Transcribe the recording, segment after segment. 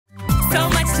So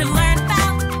much to learn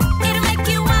about. It'll make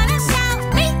you wanna shout,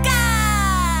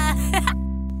 Meekah!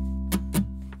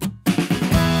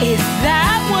 Is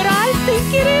that what I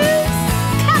think it is?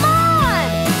 Come on!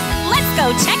 Let's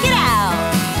go check it out!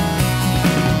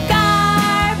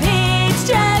 Garbage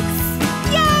trucks!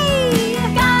 Yay!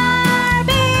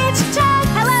 Garbage truck!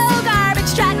 Hello,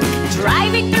 garbage truck!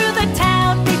 Driving through the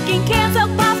town, picking cans up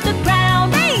off the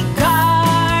ground. Hey!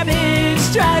 Garbage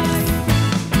trucks!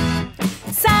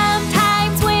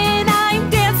 Sometimes when I'm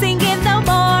dancing in the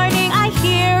morning, I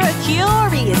hear a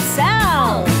curious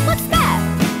sound. What's that?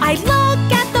 I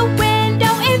look at the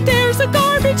window and there's a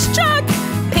garbage truck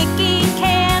picking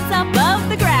cans up off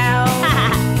the ground.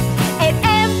 It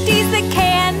empties the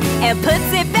can and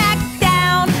puts it back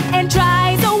down and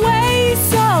drives away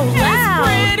so loud.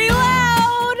 It's pretty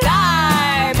loud.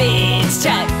 Garbage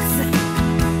trucks.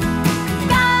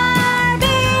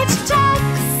 Garbage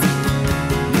trucks.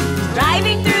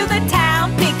 Driving through the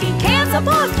town, picking cans up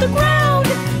off the ground.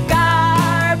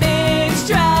 Garbage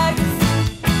trucks.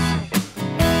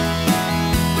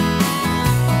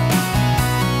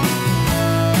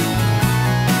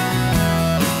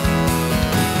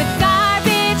 The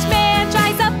garbage man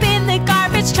drives up in the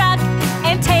garbage truck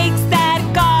and takes that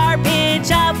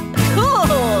garbage up.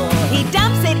 Cool! He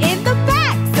dumps it in the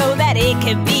back so that it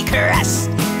can be crushed.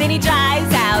 Then he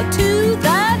drives out to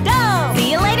the dump.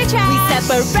 See you later, trash! We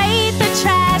separate the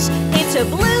trash into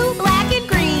blue, black, and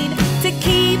green to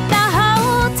keep the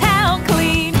whole town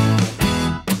clean.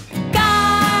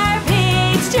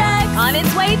 Garbage truck on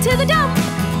its way to the dump.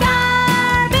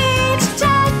 Garbage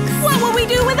truck. What would we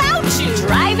do without you?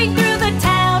 Driving through the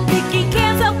town, picking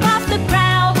cans up off the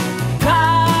ground.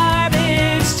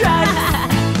 Garbage truck.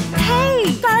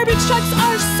 Hey, garbage trucks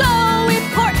are so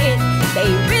important. They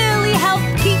really help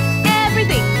keep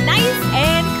everything nice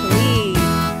and clean.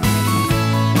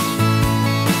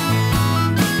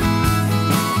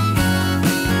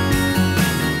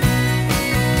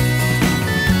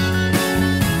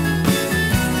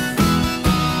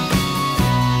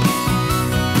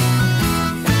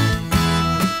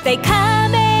 They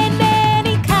come in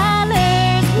many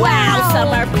colors. Wow! Some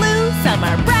are blue, some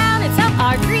are brown, and some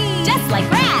are green, just like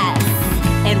grass.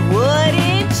 And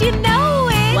wouldn't you know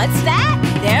it? What's that?